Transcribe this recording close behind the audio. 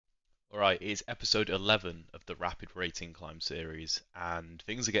Alright, it's episode 11 of the Rapid Rating Climb series, and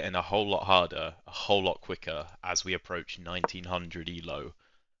things are getting a whole lot harder, a whole lot quicker as we approach 1900 elo.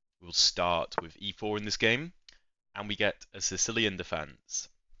 We'll start with e4 in this game, and we get a Sicilian defense.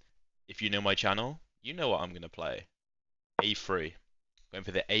 If you know my channel, you know what I'm going to play. a3. Going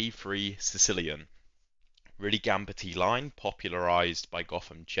for the a3 Sicilian. Really gambity line, popularized by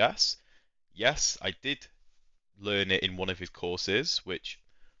Gotham Chess. Yes, I did learn it in one of his courses, which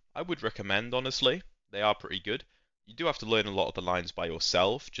I would recommend, honestly. They are pretty good. You do have to learn a lot of the lines by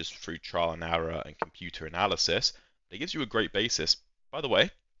yourself, just through trial and error and computer analysis. But it gives you a great basis. By the way,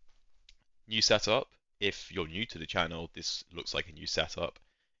 new setup. If you're new to the channel, this looks like a new setup.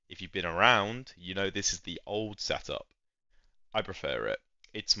 If you've been around, you know this is the old setup. I prefer it.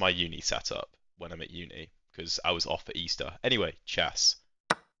 It's my uni setup when I'm at uni, because I was off for Easter. Anyway, chess.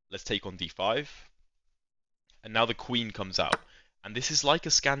 Let's take on d5. And now the queen comes out. And this is like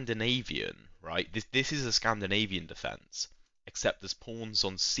a Scandinavian, right? This is a Scandinavian defense, except there's pawns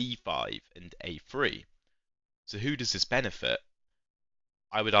on c5 and a3. So who does this benefit?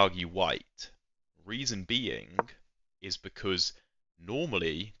 I would argue white. Reason being is because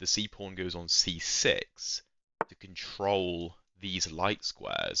normally the c pawn goes on c6 to control these light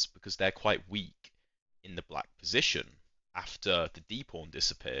squares because they're quite weak in the black position after the d pawn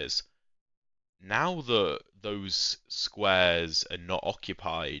disappears. Now that those squares are not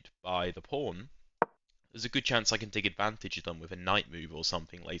occupied by the pawn, there's a good chance I can take advantage of them with a knight move or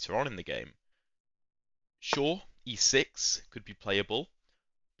something later on in the game. Sure, e6 could be playable,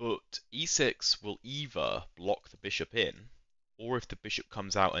 but e6 will either block the bishop in, or if the bishop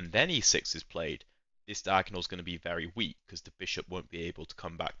comes out and then e6 is played, this diagonal is going to be very weak because the bishop won't be able to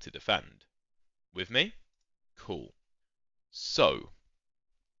come back to defend. With me? Cool. So,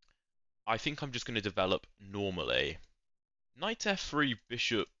 I think I'm just going to develop normally. Knight f3,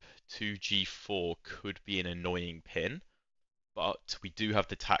 bishop to g4 could be an annoying pin, but we do have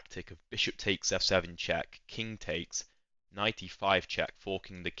the tactic of bishop takes f7 check, king takes, knight e5 check,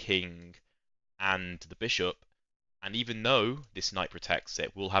 forking the king and the bishop, and even though this knight protects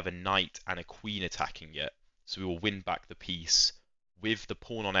it, we'll have a knight and a queen attacking it, so we will win back the piece with the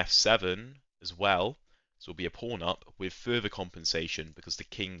pawn on f7 as well. So it'll be a pawn up with further compensation because the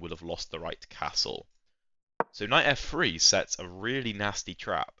king will have lost the right to castle. So knight f3 sets a really nasty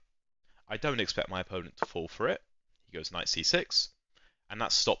trap. I don't expect my opponent to fall for it. He goes knight c6, and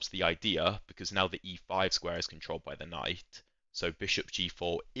that stops the idea because now the e5 square is controlled by the knight. So bishop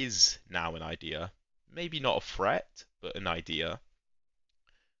g4 is now an idea. Maybe not a threat, but an idea.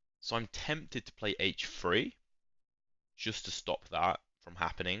 So I'm tempted to play h3 just to stop that from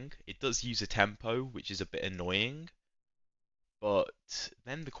happening. It does use a tempo, which is a bit annoying. But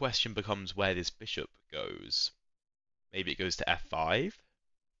then the question becomes where this bishop goes. Maybe it goes to f5.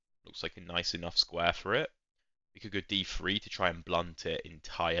 Looks like a nice enough square for it. We could go d3 to try and blunt it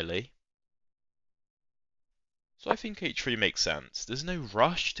entirely. So I think h3 makes sense. There's no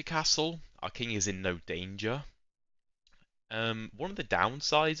rush to castle. Our king is in no danger. One of the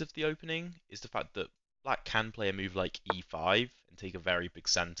downsides of the opening is the fact that black can play a move like e5 and take a very big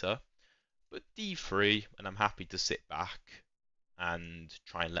center. But d3, and I'm happy to sit back and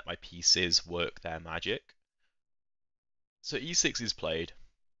try and let my pieces work their magic. So e6 is played.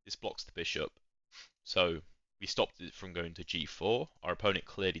 This blocks the bishop. So we stopped it from going to g4. Our opponent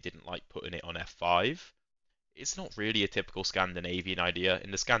clearly didn't like putting it on f5. It's not really a typical Scandinavian idea.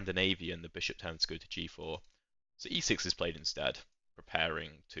 In the Scandinavian, the bishop tends to go to g4. So e6 is played instead,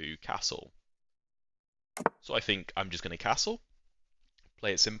 preparing to castle. So I think I'm just going to castle,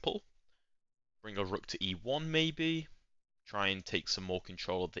 play it simple, bring a rook to e1 maybe, try and take some more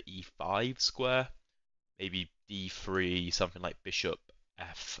control of the e5 square, maybe d3, something like bishop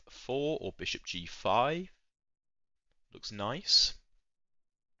f4 or bishop g5. Looks nice.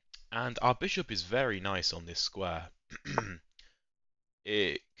 And our bishop is very nice on this square.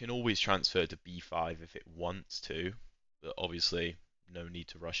 It can always transfer to b5 if it wants to, but obviously no need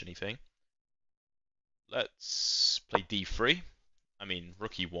to rush anything. Let's play d3. I mean,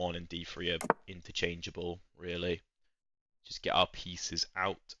 rook e1 and d3 are interchangeable, really. Just get our pieces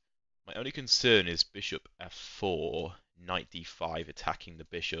out. My only concern is bishop f4, knight d5 attacking the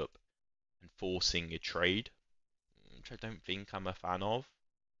bishop and forcing a trade, which I don't think I'm a fan of.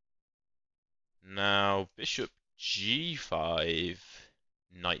 Now, bishop g5,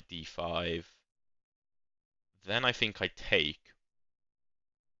 knight d5. Then I think I take,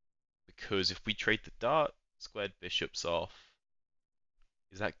 because if we trade the dart squared bishops off,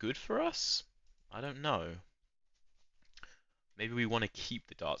 is that good for us? I don't know. Maybe we want to keep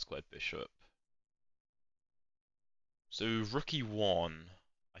the dart squared bishop. So rook e1,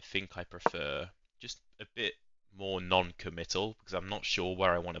 I think I prefer just a bit more non-committal because I'm not sure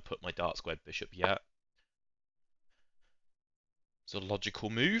where I want to put my dark squared bishop yet. It's a logical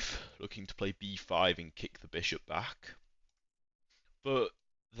move, looking to play b5 and kick the bishop back. But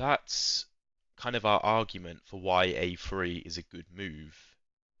that's kind of our argument for why a3 is a good move.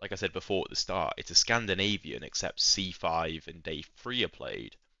 Like I said before at the start, it's a Scandinavian except c5 and a3 are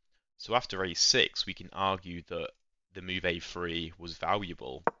played. So after a6, we can argue that the move a3 was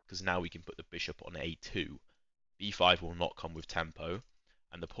valuable because now we can put the bishop on a2. b5 will not come with tempo,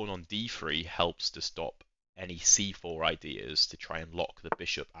 and the pawn on d3 helps to stop any c4 ideas to try and lock the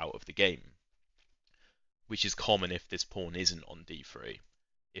bishop out of the game, which is common if this pawn isn't on d3.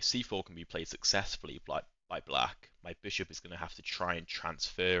 If c4 can be played successfully by black, my bishop is going to have to try and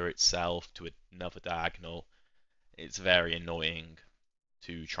transfer itself to another diagonal. It's very annoying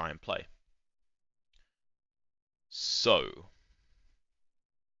to try and play. So,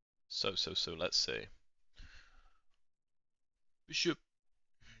 let's see. Bishop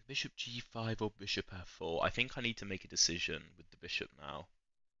g5 or bishop f4. I think I need to make a decision with the bishop now.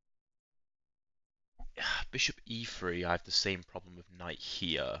 Bishop e3, I have the same problem with knight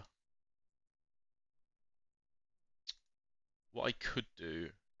here. What I could do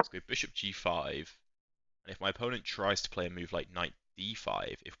is go bishop g5, and if my opponent tries to play a move like knight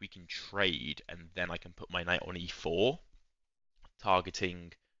d5, if we can trade, and then I can put my knight on e4,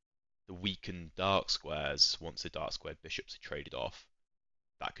 targeting the weakened dark squares once the dark squared bishops are traded off.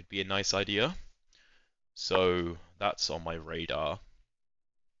 That could be a nice idea. So that's on my radar.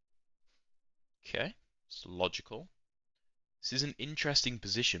 Okay, it's logical. This is an interesting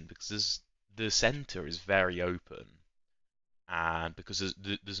position because the center is very open, and because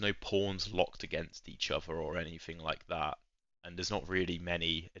there's no pawns locked against each other or anything like that, and there's not really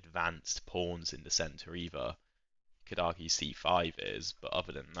many advanced pawns in the center either. You could argue c5 is, but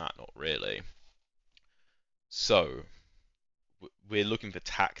other than that, not really. So we're looking for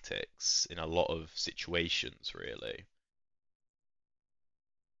tactics in a lot of situations, really.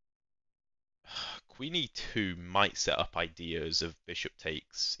 Queen e2 might set up ideas of bishop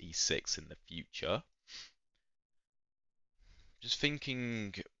takes e6 in the future. Just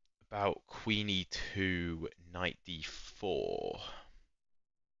thinking about queen e2, knight d4.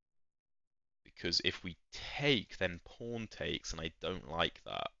 Because if we take, then pawn takes, and I don't like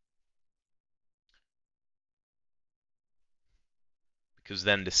that. Because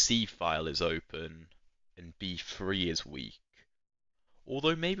then the c file is open, and b3 is weak.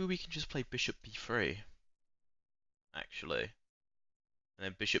 Although maybe we can just play bishop b3, actually. And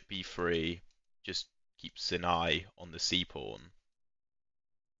then bishop b3 just keeps an eye on the c-pawn.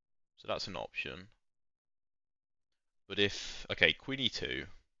 So that's an option. But if, okay, queen e2.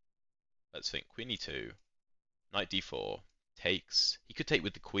 Let's think, queen e2, knight d4, takes. He could take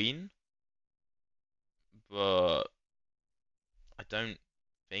with the queen, but I don't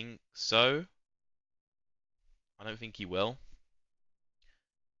think so. I don't think he will.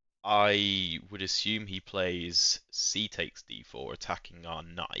 I would assume he plays c takes d4, attacking our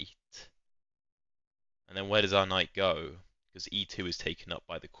knight. And then where does our knight go? Because e2 is taken up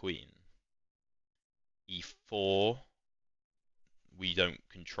by the queen. e4, we don't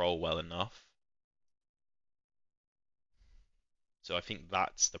control well enough. So I think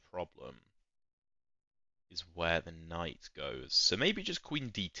that's the problem, is where the knight goes. So maybe just queen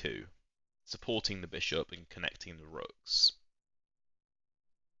d2, supporting the bishop and connecting the rooks.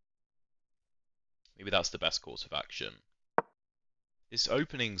 Maybe that's the best course of action. This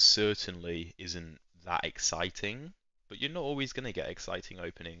opening certainly isn't that exciting, but you're not always going to get exciting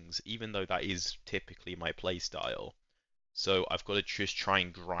openings, even though that is typically my playstyle. So I've got to just try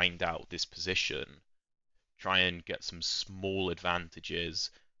and grind out this position, try and get some small advantages,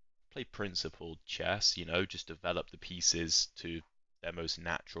 play principled chess, you know, just develop the pieces to their most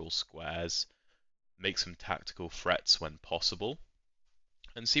natural squares, make some tactical threats when possible,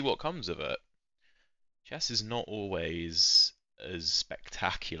 and see what comes of it. Chess is not always as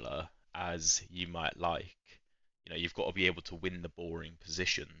spectacular as you might like. You know, you've got to be able to win the boring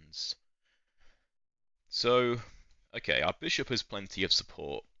positions. So, okay, our bishop has plenty of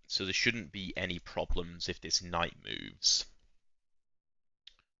support, so there shouldn't be any problems if this knight moves.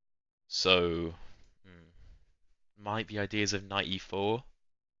 So, might be ideas of knight e4.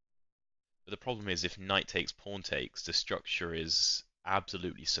 But the problem is if knight takes, pawn takes, the structure is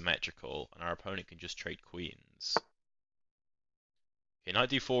absolutely symmetrical, and our opponent can just trade queens. Okay,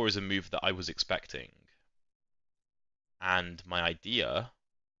 knight d4 is a move that I was expecting. And my idea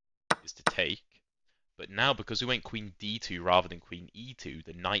is to take. But now, because we went queen d2 rather than queen e2,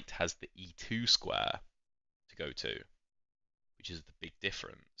 the knight has the e2 square to go to. which is the big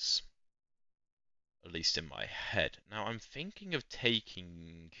difference, at least in my head. Now I'm thinking of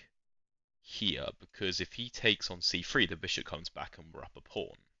taking here, because if he takes on c3, the bishop comes back and we're up a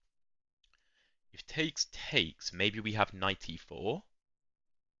pawn. If takes takes, maybe we have knight e4,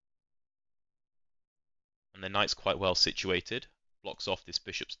 and the knight's quite well situated, blocks off this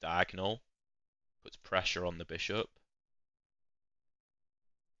bishop's diagonal, puts pressure on the bishop.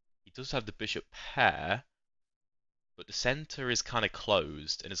 He does have the bishop pair, but the center is kind of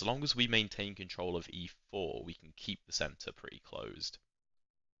closed, and as long as we maintain control of e4, we can keep the center pretty closed.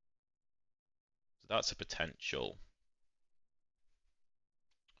 So that's a potential.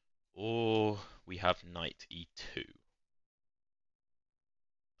 Or we have knight e2.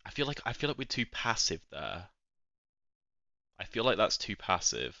 I feel like we're too passive there. I feel like that's too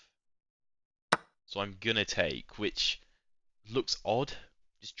passive. So I'm gonna take, which looks odd,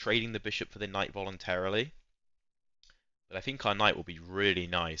 just trading the bishop for the knight voluntarily. But I think our knight will be really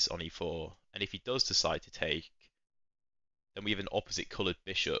nice on e4. And if he does decide to take, then we have an opposite coloured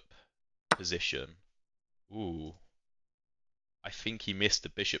bishop position. Ooh. I think he missed the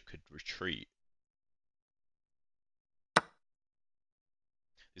bishop could retreat.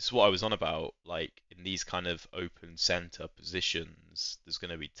 This is what I was on about, like, in these kind of open center positions, there's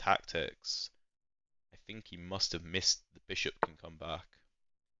going to be tactics. I think he must have missed the bishop can come back.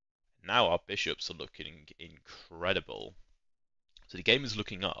 Now our bishops are looking incredible. So the game is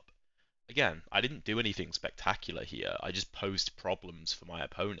looking up. Again, I didn't do anything spectacular here. I just posed problems for my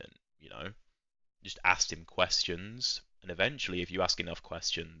opponent, you know? Just asked him questions, and eventually, if you ask enough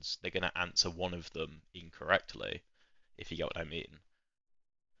questions, they're going to answer one of them incorrectly, if you get what I mean.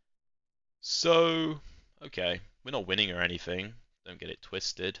 So, okay, we're not winning or anything. Don't get it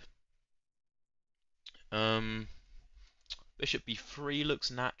twisted. Bishop b3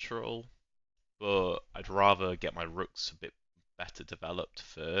 looks natural, but I'd rather get my rooks a bit better developed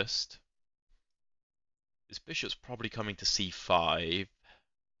first. This bishop's probably coming to c5,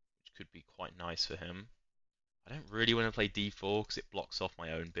 which could be quite nice for him. I don't really want to play d4 because it blocks off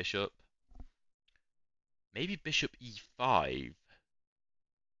my own bishop. Maybe bishop e5.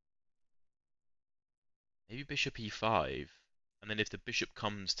 Maybe bishop e5. And then if the bishop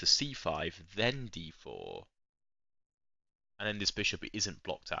comes to c5, then d4. And then this bishop isn't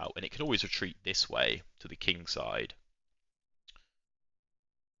blocked out, and it can always retreat this way to the king side.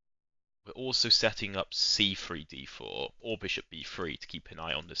 We're also setting up c3, d4, or bishop b3 to keep an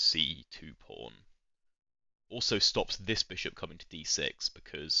eye on the c2 pawn. Also stops this bishop coming to d6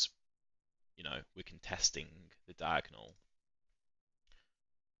 because, you know, we're contesting the diagonal.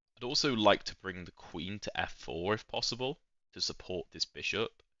 I'd also like to bring the queen to f4 if possible to support this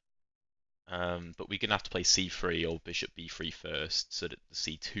bishop. But we're going to have to play c3 or bishop b3 first so that the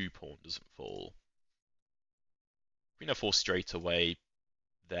c2 pawn doesn't fall. Queen f4 straight away,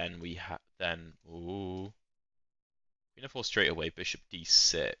 then we have queen f4 straight away, bishop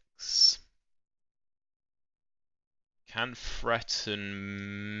d6. Can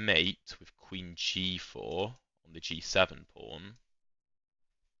threaten mate with queen g4 on the g7 pawn.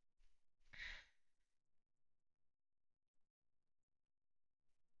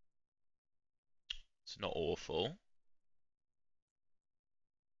 It's not awful.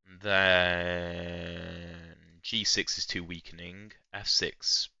 Then g6 is too weakening,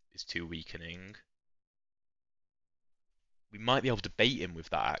 f6 is too weakening. We might be able to bait him with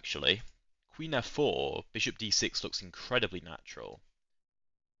that, actually. Queen f4, bishop d6 looks incredibly natural.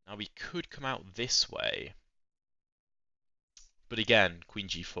 Now we could come out this way. But again, queen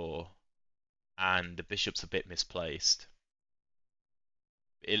g4, and the bishop's a bit misplaced.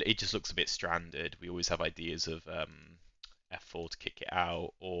 It just looks a bit stranded. We always have ideas of f4 to kick it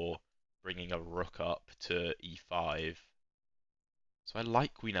out, or bringing a rook up to e5. So I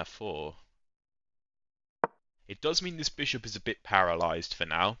like queen f4. It does mean this bishop is a bit paralyzed for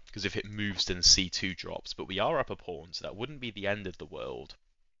now, because if it moves then c2 drops, but we are up a pawn, so that wouldn't be the end of the world.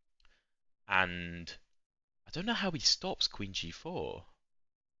 And I don't know how he stops queen g4.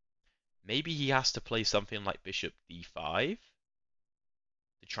 Maybe he has to play something like bishop d5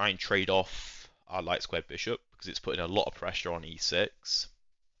 to try and trade off our light squared bishop, because it's putting a lot of pressure on e6.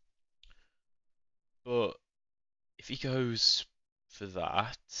 But if he goes for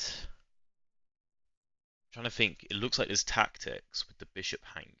that, I'm trying to think, it looks like there's tactics with the bishop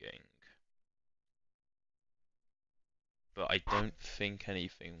hanging. But I don't think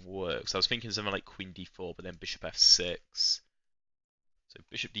anything works. I was thinking something like queen d4, but then bishop f6. So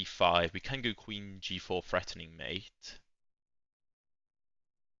bishop d5, we can go queen g4 threatening mate.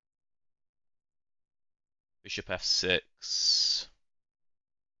 Bishop f6.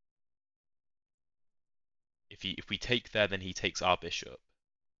 If if we take there, then he takes our bishop.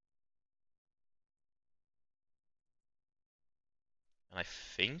 And I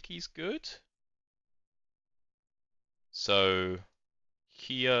think he's good. So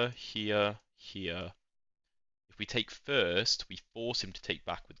here, here, here. If we take first, we force him to take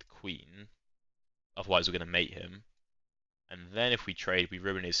back with the queen. Otherwise, we're going to mate him. And then if we trade, we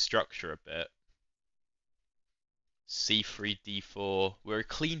ruin his structure a bit. C3, D4. We're a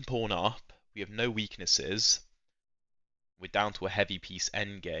clean pawn up. We have no weaknesses. We're down to a heavy piece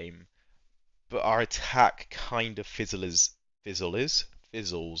endgame. But our attack kind of fizzles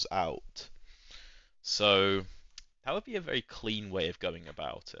out. So that would be a very clean way of going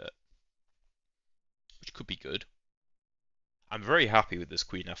about it, which could be good. I'm very happy with this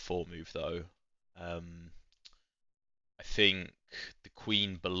queen f4 move though. I think the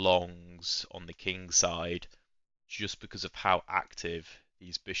queen belongs on the king's side just because of how active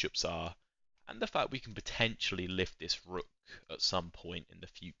these bishops are and the fact we can potentially lift this rook at some point in the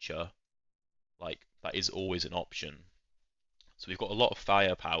future. Like, that is always an option. So we've got a lot of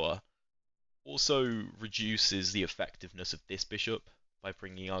firepower. Also reduces the effectiveness of this bishop by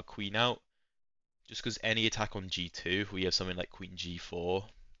bringing our queen out. Just because any attack on g2, if we have something like queen g4,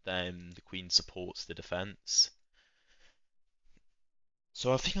 then the queen supports the defense.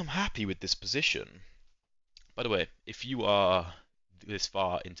 So I think I'm happy with this position. By the way, if you are this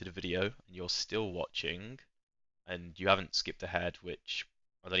far into the video and you're still watching and you haven't skipped ahead, which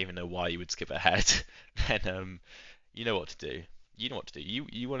I don't even know why you would skip ahead, then you know what to do. You know what to do.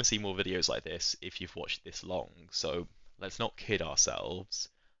 You want to see more videos like this if you've watched this long. So let's not kid ourselves.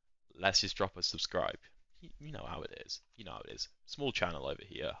 Let's just drop a subscribe. You know how it is. You know how it is. Small channel over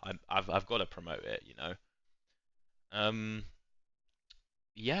here. I've got to promote it. You know.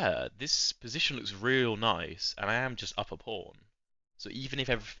 Yeah, this position looks real nice, and I am just up a pawn. So even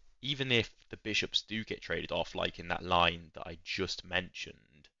if the bishops do get traded off, like in that line that I just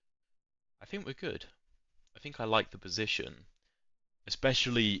mentioned, I think we're good. I think I like the position,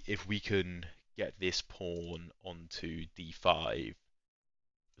 especially if we can get this pawn onto d5.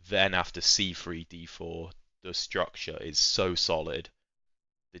 Then after c3, d4, the structure is so solid.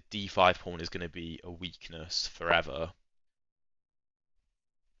 The d5 pawn is going to be a weakness forever.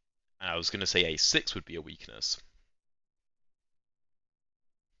 And I was going to say a6 would be a weakness.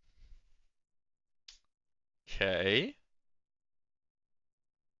 Okay.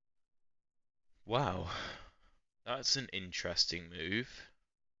 Wow. That's an interesting move.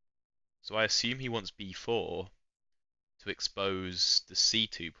 So I assume he wants b4 to expose the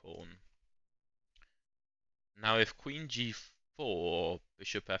c2 pawn. Now if queen g4,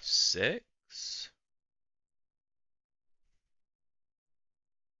 bishop f6...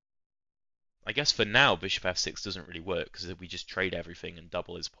 I guess for now bishop f6 doesn't really work because we just trade everything and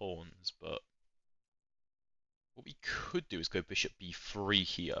double his pawns, but what we could do is go bishop b3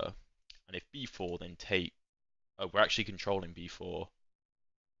 here, and if b4 then take... Oh, we're actually controlling b4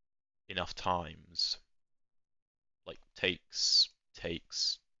 enough times. Like takes,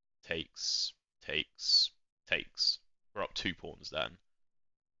 takes, takes, takes, takes. We're up 2 pawns then.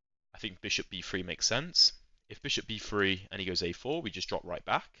 I think bishop b3 makes sense. If bishop b3 and he goes a4, we just drop right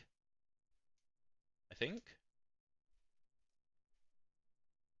back. I think.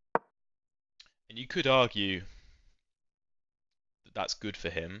 And you could argue that that's good for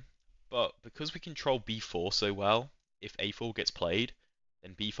him, but because we control b4 so well, if a4 gets played,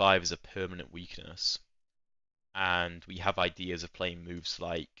 then b5 is a permanent weakness. And we have ideas of playing moves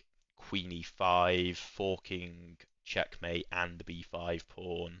like queen e5, forking, checkmate, and the b5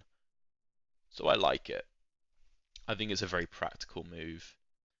 pawn. So I like it. I think it's a very practical move.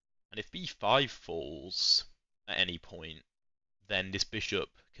 And if b5 falls at any point, then this bishop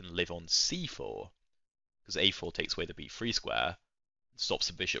can live on c4, because a4 takes away the b3 square, and stops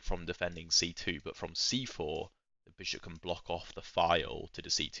the bishop from defending c2, but from c4, the bishop can block off the file to the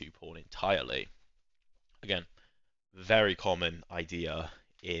c2 pawn entirely. Again, very common idea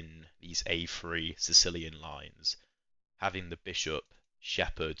in these a3 Sicilian lines, having the bishop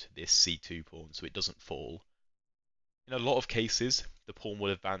shepherd this c2 pawn so it doesn't fall. In a lot of cases, the pawn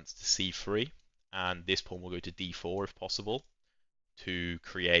will advance to c3, and this pawn will go to d4 if possible, to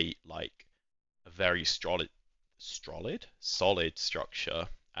create like a very solid structure,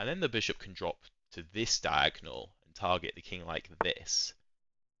 and then the bishop can drop to this diagonal and target the king like this.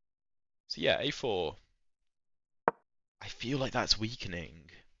 So yeah, a4. I feel like that's weakening.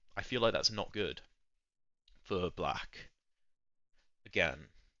 I feel like that's not good for black. Again,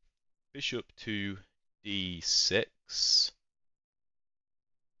 bishop to d6,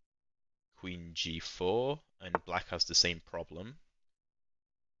 queen g4, and black has the same problem.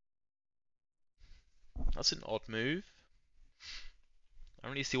 That's an odd move. I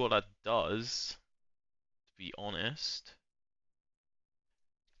don't really see what that does, to be honest.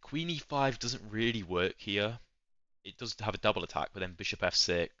 Queen e5 doesn't really work here. It does have a double attack, but then bishop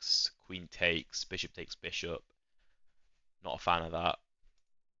f6, queen takes bishop. Not a fan of that.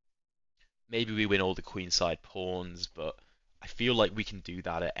 Maybe we win all the queenside pawns, but I feel like we can do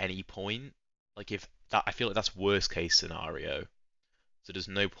that at any point. Like if that, I feel like that's worst case scenario. So there's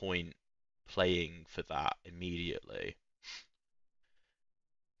no point playing for that immediately.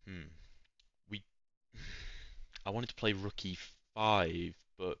 We, I wanted to play rook e5,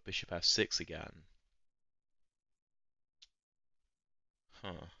 but bishop f6 again.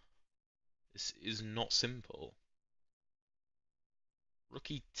 Huh. This is not simple. Rook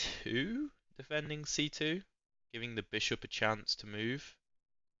e2, defending c2, giving the bishop a chance to move.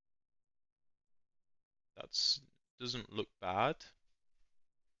 That doesn't look bad.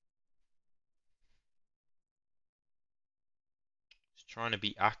 Just trying to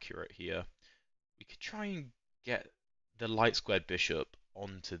be accurate here. We could try and get the light squared bishop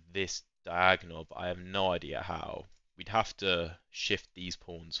onto this diagonal, but I have no idea how. We'd have to shift these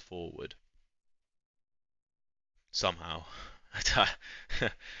pawns forward somehow.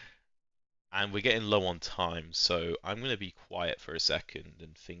 And we're getting low on time, so I'm going to be quiet for a second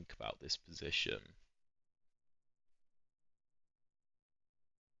and think about this position.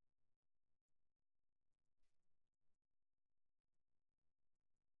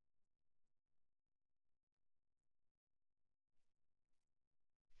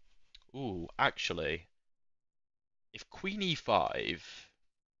 Ooh, actually, if queen e5...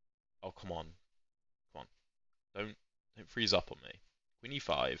 Oh, come on. Come on. Don't freeze up on me. Queen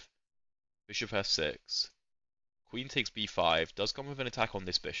e5, bishop f6, queen takes b5, does come with an attack on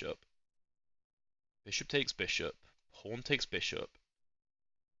this bishop. Bishop takes bishop, pawn takes bishop.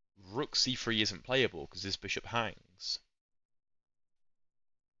 Rook c3 isn't playable because this bishop hangs.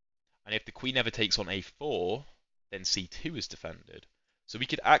 And if the queen ever takes on a4, then c2 is defended. So we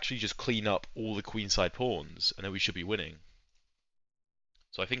could actually just clean up all the queenside pawns, and then we should be winning.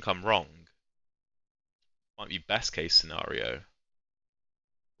 So I think I'm wrong. Might be best case scenario,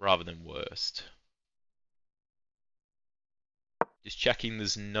 rather than worst. Just checking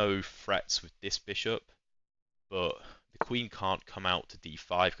there's no threats with this bishop, but the queen can't come out to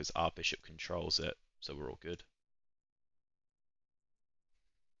d5 because our bishop controls it, so we're all good.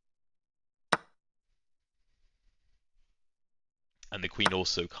 And the queen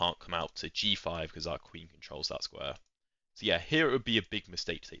also can't come out to g5 because our queen controls that square. So yeah, here it would be a big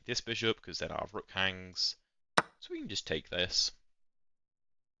mistake to take this bishop because then our rook hangs. So we can just take this.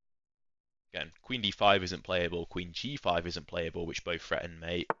 Again, queen d5 isn't playable, queen g5 isn't playable, which both threaten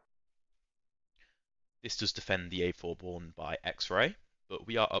mate. This does defend the a4 pawn by x-ray, but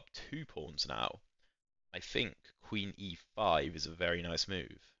we are up 2 pawns now. I think queen e5 is a very nice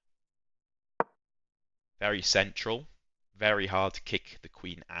move. Very central, very hard to kick the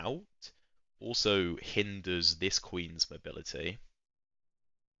queen out. Also hinders this queen's mobility.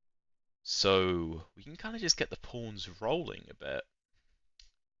 So we can kind of just get the pawns rolling a bit.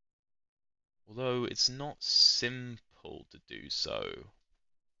 Although it's not simple to do so.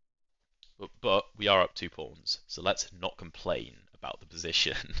 But we are up 2 pawns, so let's not complain about the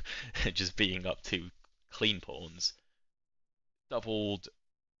position just being up 2 clean pawns. Doubled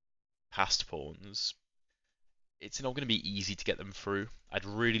passed pawns. It's not going to be easy to get them through. I'd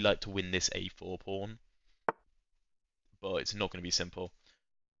really like to win this a4 pawn, but it's not going to be simple.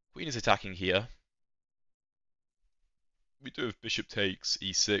 Queen is attacking here. We do have bishop takes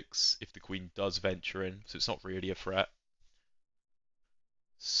e6 if the queen does venture in, so it's not really a threat.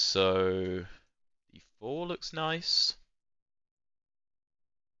 So d4 looks nice.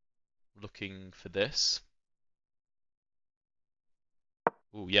 Looking for this.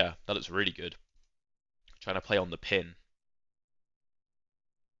 Oh yeah, that looks really good. Trying to play on the pin.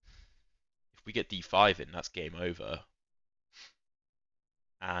 If we get d5 in, that's game over.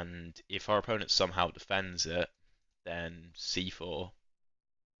 And if our opponent somehow defends it, then c4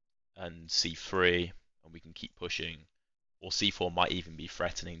 and c3, and we can keep pushing. Or c4 might even be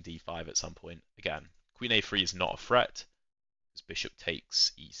threatening d5 at some point. Again, queen a3 is not a threat, because bishop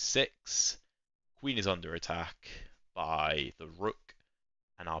takes e6. Queen is under attack by the rook,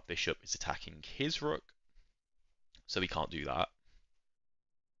 and our bishop is attacking his rook, so we can't do that.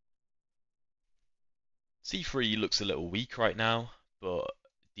 c3 looks a little weak right now, but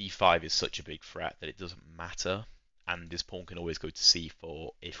d5 is such a big threat that it doesn't matter, and this pawn can always go to c4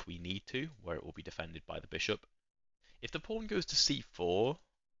 if we need to, where it will be defended by the bishop. If the pawn goes to c4,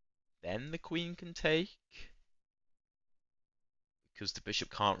 then the queen can take. because the bishop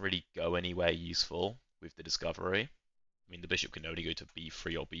can't really go anywhere useful with the discovery. I mean, the bishop can only go to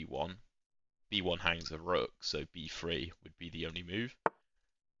b3 or b1. b1 hangs a rook, so b3 would be the only move.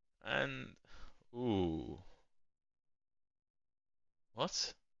 And, ooh.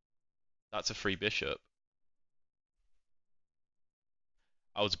 What? That's a free bishop.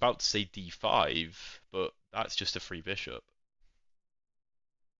 I was about to say d5, but that's just a free bishop.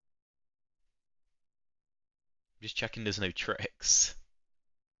 I'm just checking there's no tricks.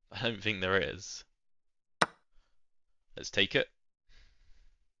 I don't think there is. Let's take it.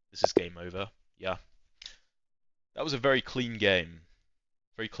 This is game over. Yeah. That was a very clean game.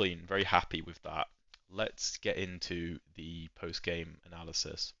 Very clean. Very happy with that. Let's get into the post-game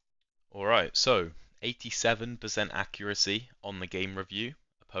analysis. Alright, so 87% accuracy on the game review.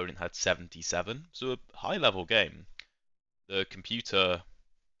 Opponent had 77, so a high-level game. The computer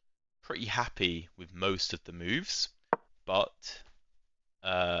pretty happy with most of the moves, but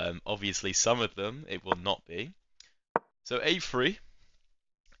obviously some of them it will not be. So a3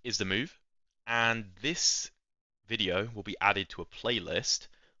 is the move, and this video will be added to a playlist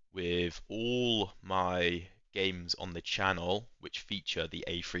with all my games on the channel which feature the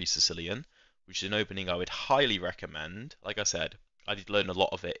a3 Sicilian, which is an opening I would highly recommend. Like I said, I did learn a lot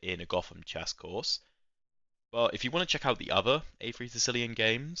of it in a Gotham chess course. But if you want to check out the other a3 Sicilian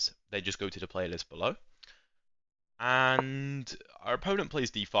games, then just go to the playlist below. And our opponent plays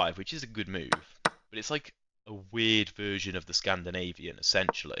d5, which is a good move, but it's like a weird version of the Scandinavian,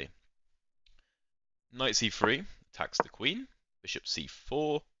 essentially. Knight c3 attacks the queen, bishop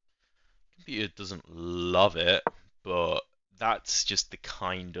c4. Computer doesn't love it, but that's just the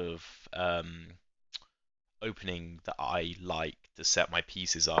kind of opening that I like to set my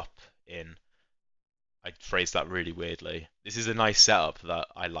pieces up in. I phrased that really weirdly. This is a nice setup that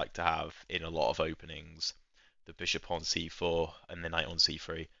I like to have in a lot of openings. The bishop on c4 and the knight on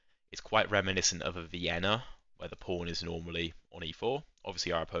c3. It's quite reminiscent of a Vienna, where the pawn is normally on e4.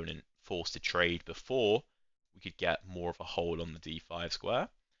 Obviously, our opponent forced to trade before we could get more of a hold on the d5 square.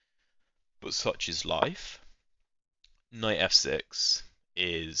 But such is life. Knight f6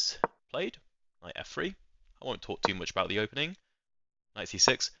 is played. Knight f3. I won't talk too much about the opening. Knight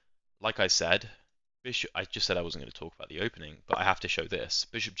c6. Like I said, bishop. I just said I wasn't going to talk about the opening, but I have to show this.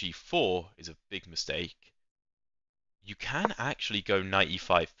 Bishop g4 is a big mistake. You can actually go knight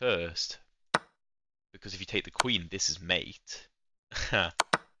e5 first, because if you take the queen, this is mate.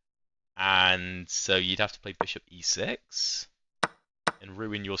 And so you'd have to play bishop e6 and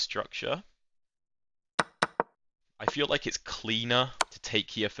ruin your structure. I feel like it's cleaner to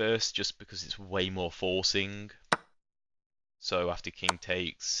take here first, just because it's way more forcing. So after king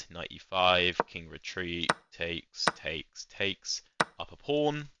takes, knight e5, king retreat, takes, up a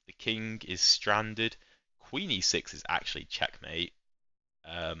pawn. The king is stranded. Queen e6 is actually checkmate,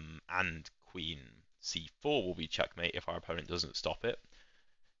 and queen c4 will be checkmate if our opponent doesn't stop it.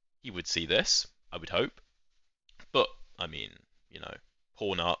 He would see this, I would hope. But, I mean, you know,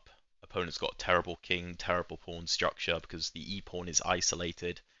 pawn up. Opponent's got terrible king, terrible pawn structure because the e-pawn is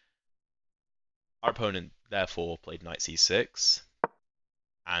isolated. Our opponent, therefore, played knight c6,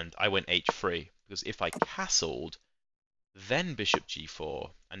 and I went h3, because if I castled, then bishop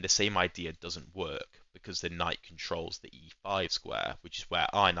g4, and the same idea doesn't work, because the knight controls the e5 square, which is where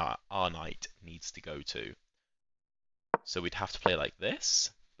our knight needs to go to. So we'd have to play like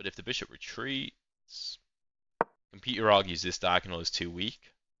this, but if the bishop retreats, computer argues this diagonal is too weak.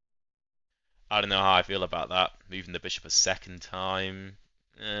 I don't know how I feel about that. Moving the bishop a second time,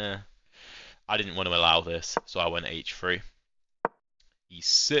 I didn't want to allow this, so I went h3.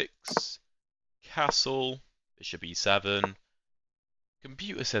 e6, castle, bishop e7.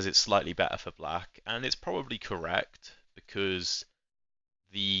 Computer says it's slightly better for black, and it's probably correct because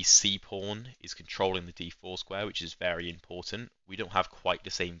the c-pawn is controlling the d4 square, which is very important. We don't have quite the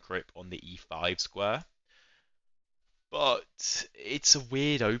same grip on the e5 square. But it's a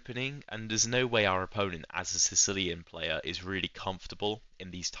weird opening, and there's no way our opponent, as a Sicilian player, is really comfortable in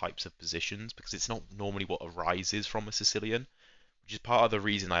these types of positions, because it's not normally what arises from a Sicilian, which is part of the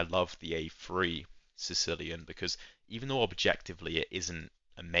reason I love the a3 Sicilian, because even though objectively it isn't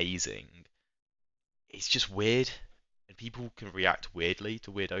amazing, it's just weird, and people can react weirdly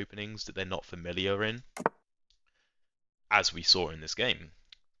to weird openings that they're not familiar in, as we saw in this game.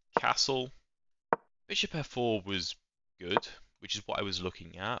 Castle, bishop f4 was good, which is what I was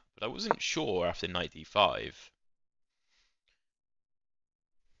looking at, but I wasn't sure after knight d5.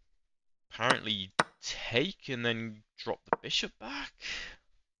 Apparently take and then drop the bishop back.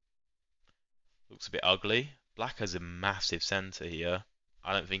 Looks a bit ugly. Black has a massive center here.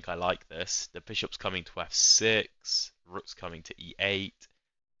 I don't think I like this. The bishop's coming to f6, rook's coming to e8,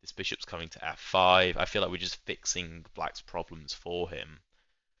 this bishop's coming to f5. I feel like we're just fixing black's problems for him.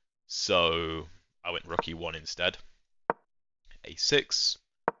 So I went rook e1 instead. a6,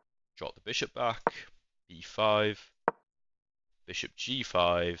 drop the bishop back, b5, bishop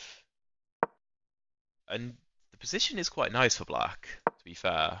g5, and the position is quite nice for black, to be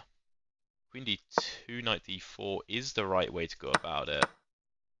fair. Queen d2, knight d4 is the right way to go about it.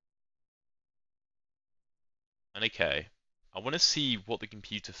 And okay, I want to see what the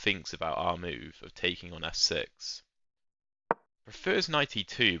computer thinks about our move of taking on f6. Prefers knight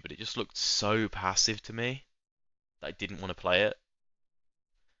e2, but it just looked so passive to me that I didn't want to play it.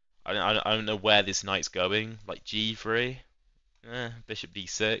 I don't know where this knight's going. Like g3, bishop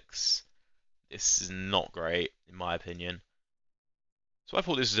d6. This is not great, in my opinion. So I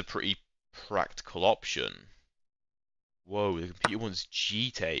thought this was a pretty practical option. Whoa, the computer wants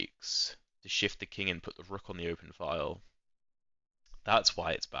g takes to shift the king and put the rook on the open file. That's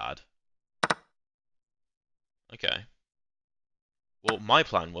why it's bad. Okay. Well, my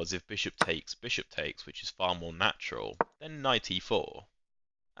plan was if bishop takes, which is far more natural, then knight e4.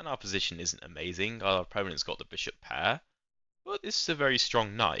 And our position isn't amazing. Our opponent's got the bishop pair, but this is a very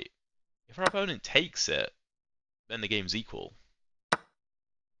strong knight. If our opponent takes it, then the game's equal.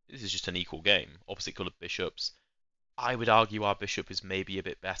 This is just an equal game. Opposite coloured bishops. I would argue our bishop is maybe a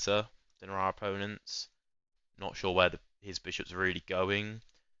bit better than our opponent's. Not sure where his bishop's really going.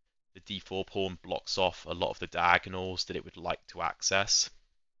 The d4 pawn blocks off a lot of the diagonals that it would like to access.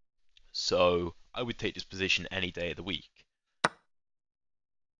 So I would take this position any day of the week.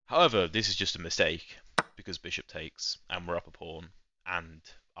 However, this is just a mistake because bishop takes and we're up a pawn and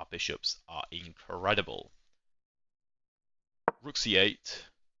our bishops are incredible. Rook c8.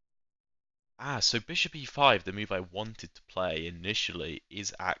 So bishop e5, the move I wanted to play initially,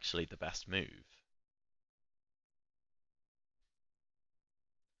 is actually the best move.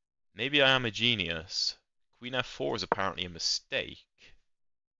 Maybe I am a genius. Queen f4 is apparently a mistake.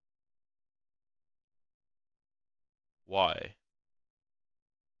 Why?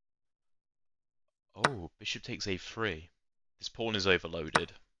 Oh, bishop takes a3. This pawn is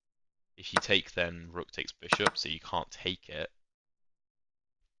overloaded. If you take, then rook takes bishop, so you can't take it.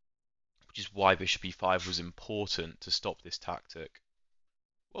 Which is why bishop e5 was important to stop this tactic.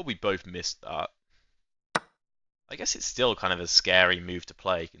 Well, we both missed that. I guess it's still kind of a scary move to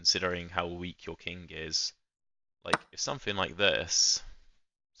play, considering how weak your king is. Like, if something like this,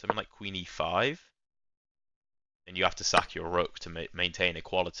 something like queen e5, then you have to sack your rook to maintain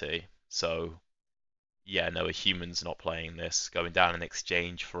equality. So, yeah, no, a human's not playing this. Going down in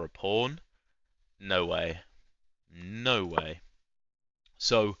exchange for a pawn? No way. No way.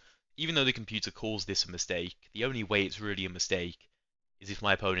 So, even though the computer calls this a mistake, the only way it's really a mistake is if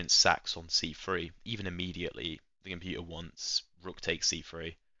my opponent sacks on c3. Even immediately, the computer wants rook takes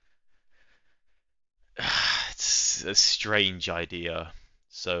c3. It's a strange idea,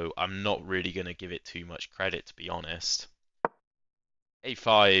 so I'm not really going to give it too much credit, to be honest.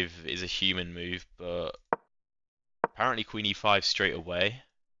 a5 is a human move, but apparently queen e5 straight away.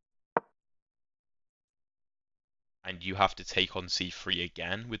 And you have to take on c3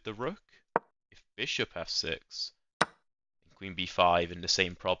 again with the rook. If bishop f6, and queen b5, and the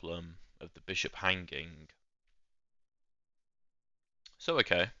same problem of the bishop hanging. So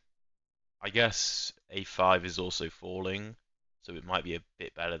okay, I guess a5 is also falling, so it might be a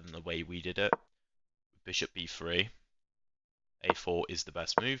bit better than the way we did it. Bishop b3, a4 is the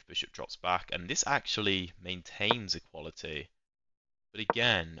best move, bishop drops back, and this actually maintains equality. But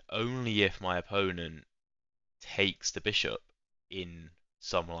again, only if my opponent takes the bishop in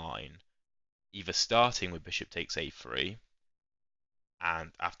some line, either starting with bishop takes a3,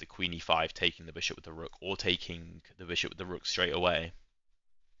 and after queen e5 taking the bishop with the rook, or taking the bishop with the rook straight away.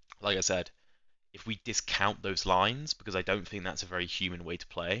 Like I said, if we discount those lines, because I don't think that's a very human way to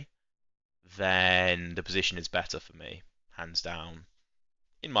play, then the position is better for me, hands down,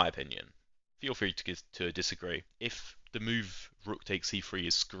 in my opinion. Feel free to disagree. If the move rook takes c3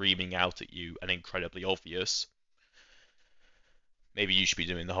 is screaming out at you and incredibly obvious, maybe you should be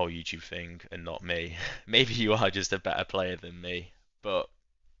doing the whole YouTube thing and not me. Maybe you are just a better player than me, but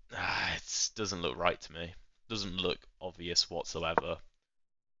it doesn't look right to me. Doesn't look obvious whatsoever.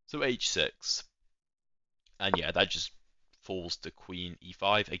 So h6. And yeah, that just falls to queen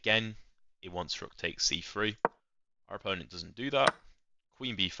e5. Again, it wants rook takes c3. Our opponent doesn't do that.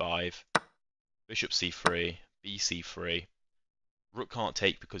 Queen b5, bishop c3, bc3. Rook can't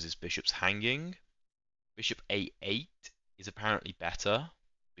take because his bishop's hanging. Bishop a8 is apparently better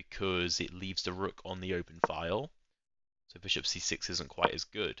because it leaves the rook on the open file. So bishop c6 isn't quite as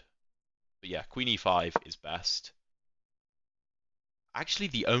good. But yeah, queen e5 is best. actually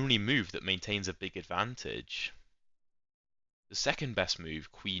the only move that maintains a big advantage. The second best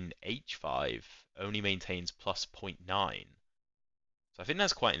move, Queen h5, only maintains plus 0.9. So I think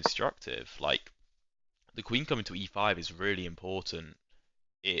that's quite instructive. Like, the queen coming to e5 is really important.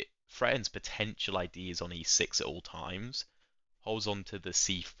 It threatens potential ideas on e6 at all times, holds on to the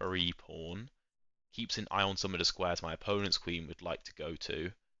c3 pawn, keeps an eye on some of the squares my opponent's queen would like to go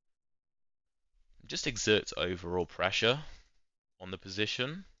to, just exerts overall pressure on the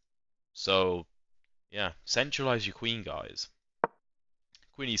position. So, yeah, centralize your queen, guys.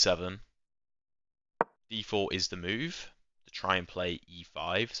 Queen e7, d4 is the move to try and play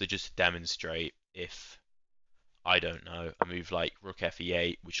e5. So just to demonstrate, if, I don't know, a move like rook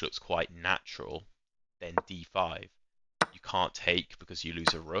fe8, which looks quite natural, then d5. You can't take because you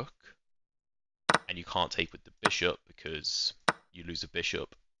lose a rook, and you can't take with the bishop because you lose a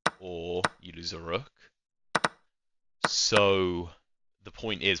bishop or you lose a rook. So the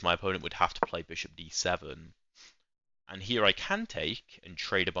point is my opponent would have to play bishop d7, and here I can take and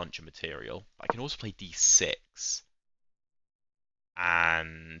trade a bunch of material. I can also play d6,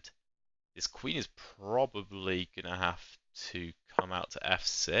 and this queen is probably going to have to come out to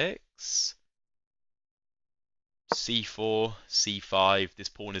f6. c4, c5, this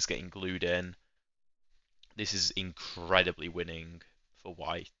pawn is getting glued in. This is incredibly winning for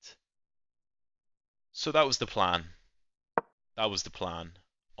white. So that was the plan. That was the plan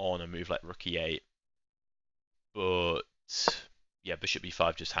on a move like rook e8. But yeah, bishop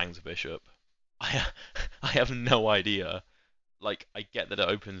b5 just hangs a bishop. I have no idea. Like, I get that it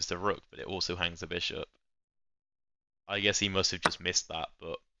opens the rook, but it also hangs a bishop. I guess he must have just missed that,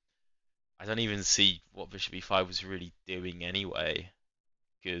 but I don't even see what bishop e5 was really doing anyway.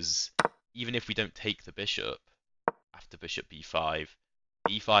 Because even if we don't take the bishop after bishop b5,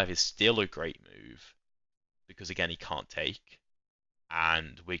 e5 is still a great move. Because again, he can't take.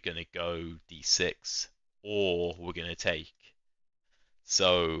 And we're going to go d6, or we're going to take.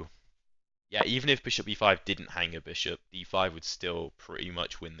 So, yeah, even if bishop e5 didn't hang a bishop, d5 would still pretty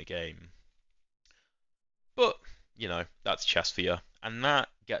much win the game. But, you know, that's chess for you. And that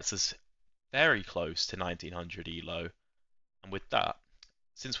gets us very close to 1900 elo. And with that,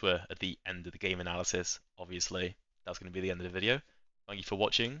 since we're at the end of the game analysis, obviously, that's going to be the end of the video. Thank you for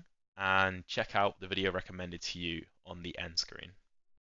watching, and check out the video recommended to you on the end screen.